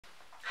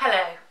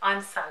Hello,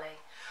 I'm Sally.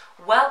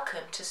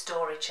 Welcome to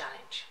Story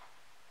Challenge.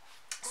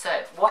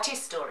 So, what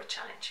is Story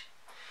Challenge?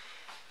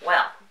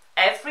 Well,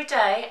 every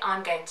day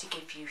I'm going to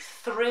give you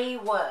 3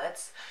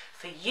 words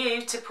for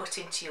you to put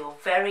into your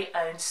very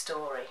own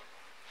story.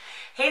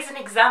 Here's an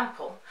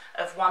example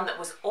of one that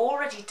was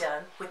already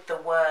done with the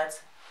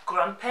words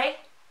grumpy,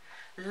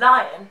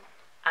 lion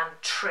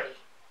and tree.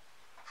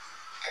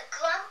 A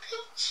grumpy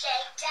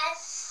chick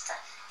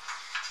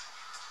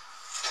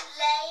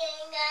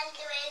laying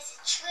under his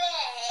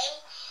tree,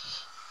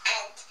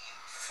 and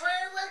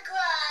through the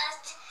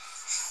grass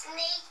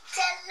sneaked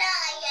a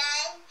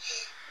lion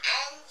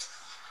and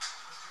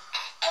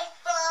it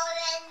fall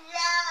in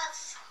love.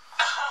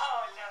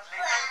 Oh,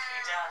 lovely. Thank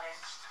you,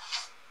 darling.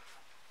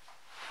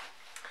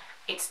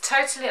 It's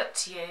totally up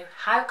to you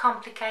how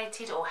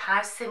complicated or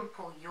how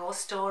simple your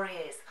story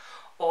is.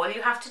 All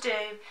you have to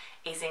do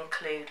is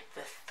include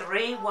the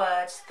 3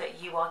 words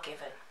that you are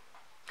given.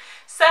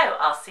 So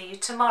I'll see you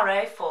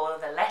tomorrow for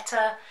the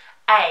letter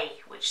A,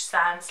 which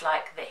sounds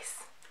like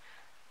this.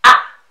 A.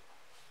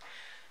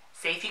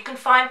 See if you can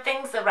find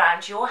things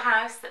around your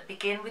house that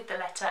begin with the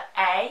letter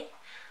A.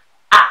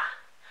 A.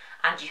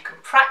 And you can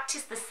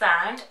practice the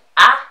sound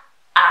A,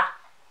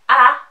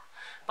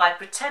 by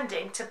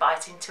pretending to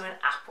bite into an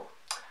apple.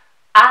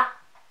 A,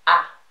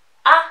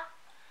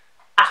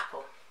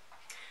 apple.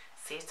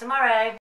 See you tomorrow.